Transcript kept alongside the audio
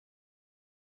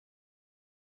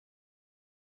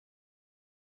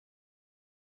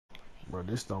Bro,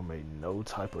 this don't make no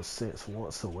type of sense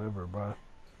whatsoever, bro.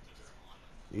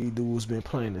 These dudes been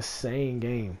playing the same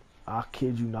game, I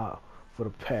kid you not, for the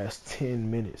past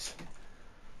 10 minutes.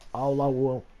 All I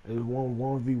want is one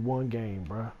 1v1 game,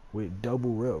 bro, with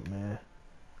double rep, man.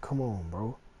 Come on,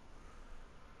 bro.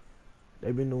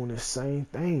 They been doing the same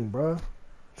thing, bro.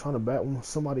 Trying to bat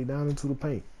somebody down into the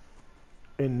paint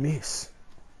and miss.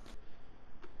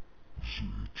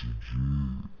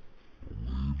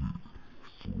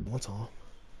 One time.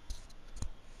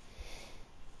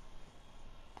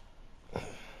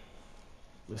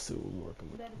 Let's see what we're working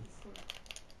with.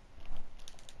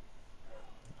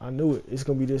 I knew it. It's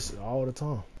gonna be this all the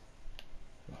time.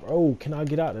 Bro, can I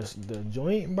get out the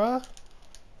joint, bro?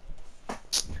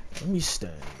 Let me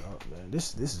stand up, man.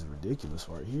 This is ridiculous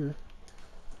right here.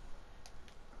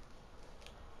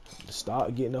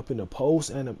 Stop getting up in the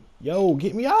post and yo,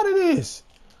 get me out of this.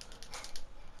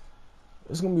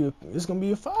 It's gonna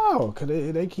be a foul cause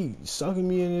they keep sucking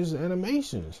me in his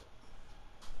animations.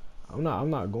 I'm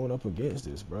not going up against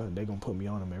this, bro. They gonna put me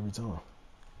on them every time.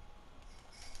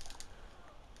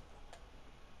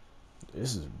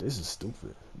 This is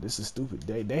stupid. This is stupid.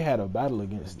 They had a battle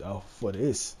against for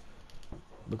this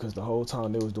because the whole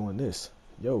time they was doing this.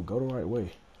 Yo, go the right way.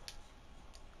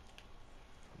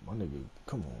 My nigga,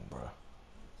 come on, bro.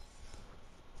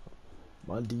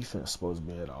 My defense supposed to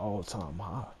be at an all-time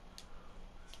high.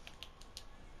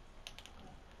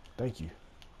 Thank you.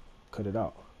 Cut it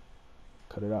out.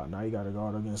 Cut it out. Now you got to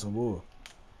guard against a bull.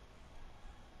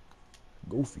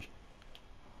 Goofy.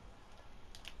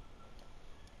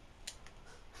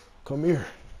 Come here.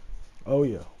 Oh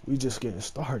yeah, we just getting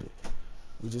started.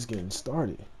 We just getting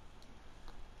started.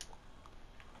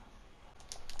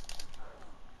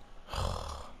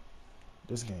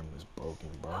 This game is broken,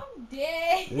 bro. I'm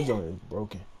dead. This joint is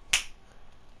broken.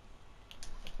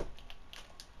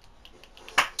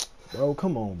 Bro,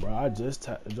 come on, bro. I just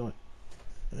tapped the joint.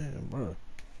 Man, bro.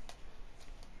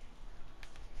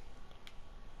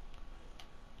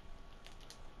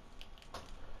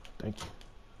 Thank you.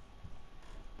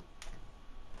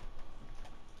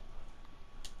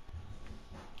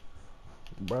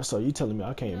 Bro, so you telling me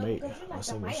I can't make a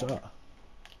single shot?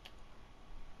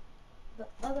 The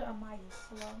other Amaya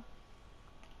is slow.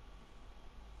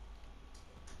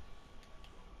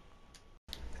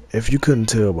 If you couldn't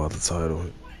tell by the title,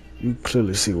 you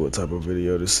clearly see what type of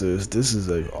video this is. This is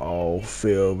a all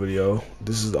fail video.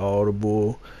 This is all the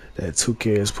bull that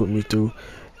 2K has put me through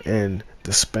in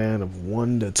the span of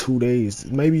 1 to 2 days,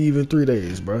 maybe even 3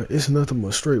 days, bro. It's nothing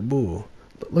but straight bull.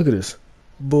 Look at this.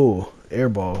 Bull,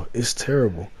 airball. It's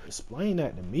terrible. Explain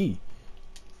that to me.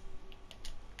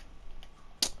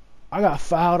 I got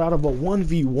fouled out of a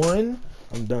 1v1.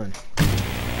 I'm done.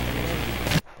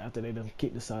 After they done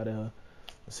kicked the side of her.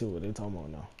 Let's see what they talking about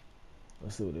now.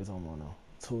 Let's see what they talking about now.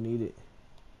 2 needed.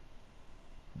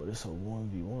 But it's a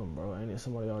 1v1, bro. Ain't it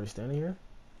somebody already standing here?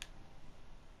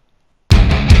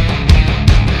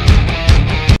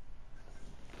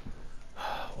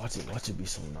 Watch it be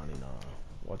some 99.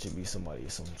 Watch it be somebody,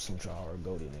 some tryhard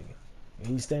goated nigga. And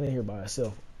he's standing here by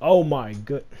himself. Oh my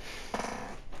good.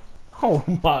 Oh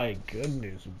my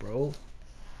goodness, bro.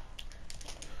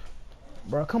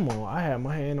 Bro, come on. I had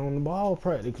my hand on the ball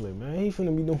practically, man. He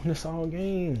finna be doing this all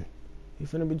game. He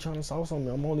finna be trying to sauce on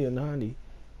me. I'm only a 90.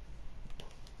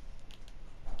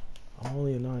 I'm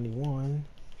only a 91.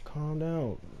 Calm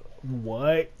down.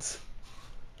 What?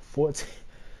 14.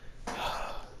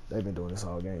 They've been doing this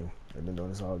all game. They've been doing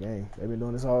this all game. They've been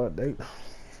doing this all day.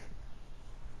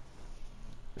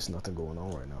 It's nothing going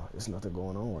on right now. It's nothing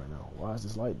going on right now. Why is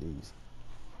this like these?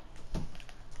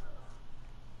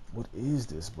 What is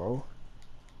this, bro?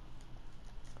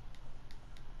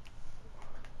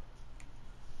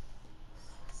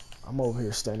 I'm over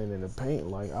here standing in the paint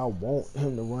like I want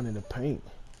him to run in the paint.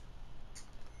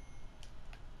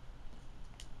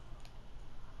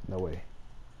 No way.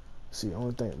 See,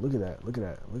 only thing, look at that, look at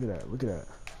that, look at that, look at that.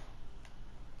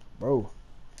 Bro.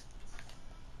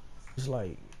 It's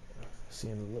like,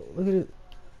 seeing, look at it.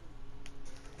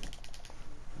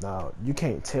 Now, you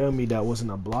can't tell me that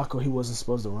wasn't a block or he wasn't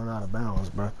supposed to run out of bounds,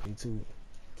 bro. Me too.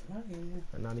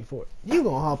 94. You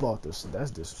gonna hop off this?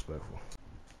 That's disrespectful.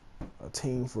 A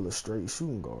team full of straight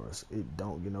shooting guards. It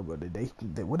don't, you know, but they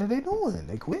what are they doing?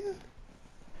 They quitting?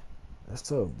 That's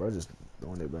tough, bro. Just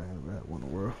throwing it back in the back. What in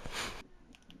the world?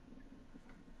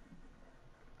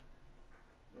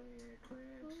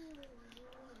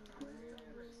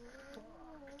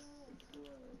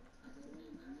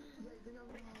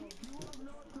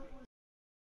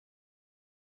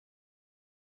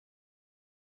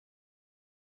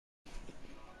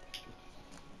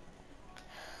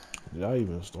 Did I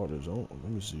even start the zone?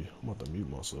 Let me see. I'm about to mute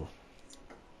myself.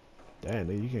 Damn,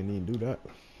 nigga, you can't even do that.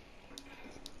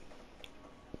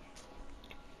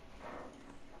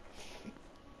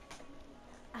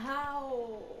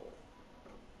 How?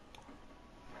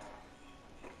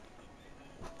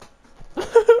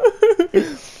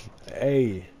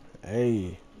 Hey,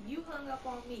 hey. You hung up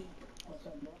on me.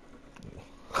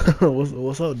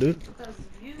 what's up, dude? Because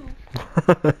you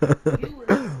was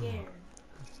scared.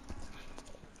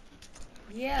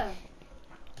 Yeah.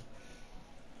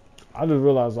 I just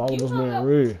realized all of You us hung went up.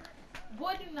 red.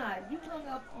 Boy, do not. You hung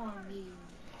up on me.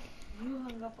 You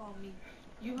hung up on me.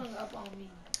 You hung up on me.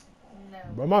 No.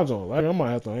 But mine's on like I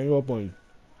might have to hang up on you.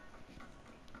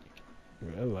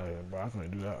 Yeah, that's like, bro, I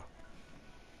can't do that.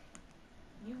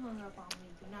 You hung up on me.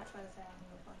 Do not try to say I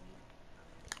hung up on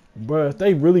you. Bro, if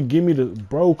they really give me the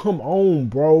bro, come on,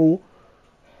 bro.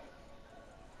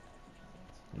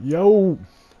 Yo.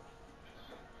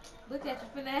 Look at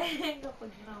you finna hang up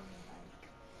again on me. Like.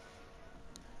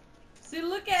 See,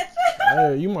 look at you.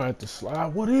 Hey, you might have to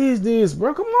slide. What is this,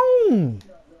 bro? Come on.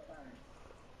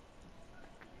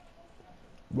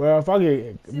 Bro, if I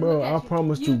get, See, look bro, at I you.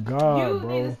 promise to God, You need to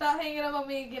bro. stop hanging up on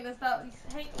me again and stop.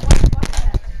 Watch it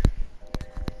happen.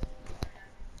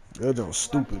 That don't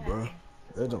stupid, bro.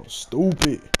 That don't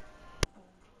stupid.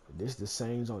 This the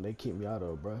same zone they kicked me out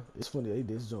of, bro. It's funny they did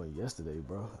this joint yesterday,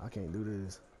 bro. I can't do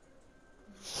this.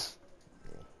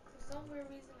 For some weird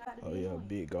reason, I gotta Oh be yeah, annoying.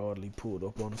 big godly pulled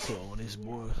up on this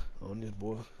boy,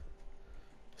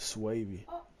 Swavy.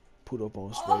 Oh. Put up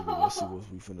on Swavy. Let's see Oh.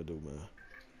 what we finna do, man.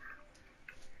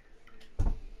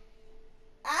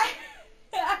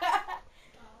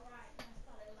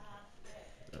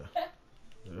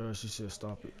 Yeah, she said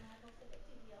stop it.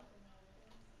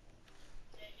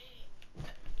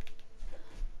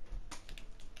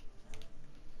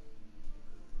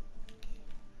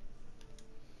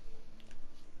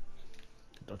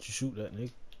 Don't you shoot that,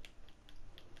 nigga.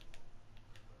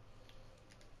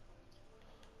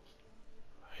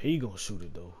 He gonna shoot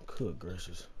it though. Good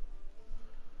gracious.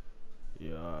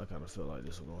 Yeah, I kind of felt like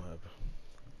this was gonna happen.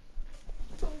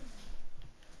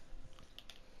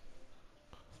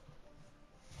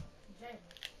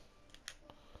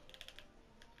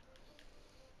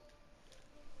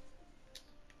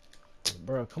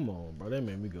 Bro, come on, bro. They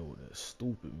made me go with that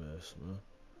stupid mess, man.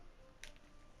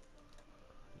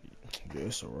 Yeah,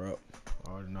 it's a wrap.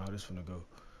 I already know how this finna go.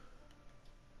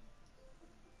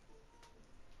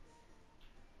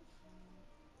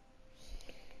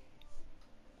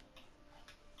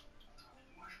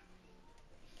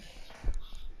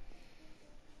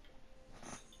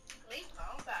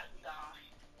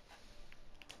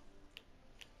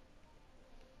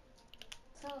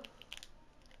 So,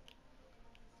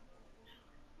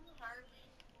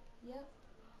 yep.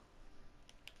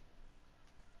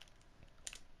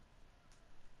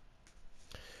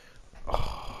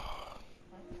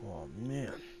 Oh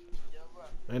man.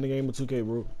 Ain't the game of 2K,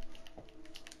 bro.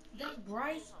 That's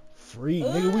Bryce. Free,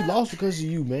 nigga. We lost because of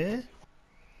you, man.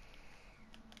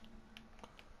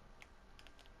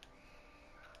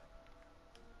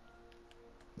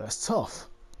 That's tough.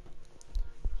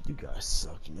 You guys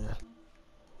suck, man.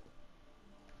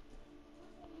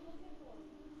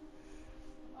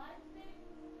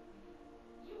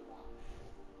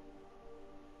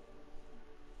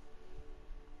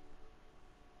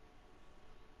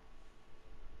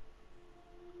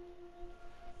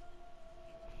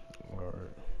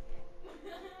 Alright.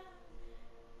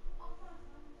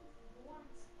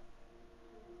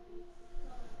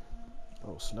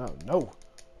 Oh snap, no.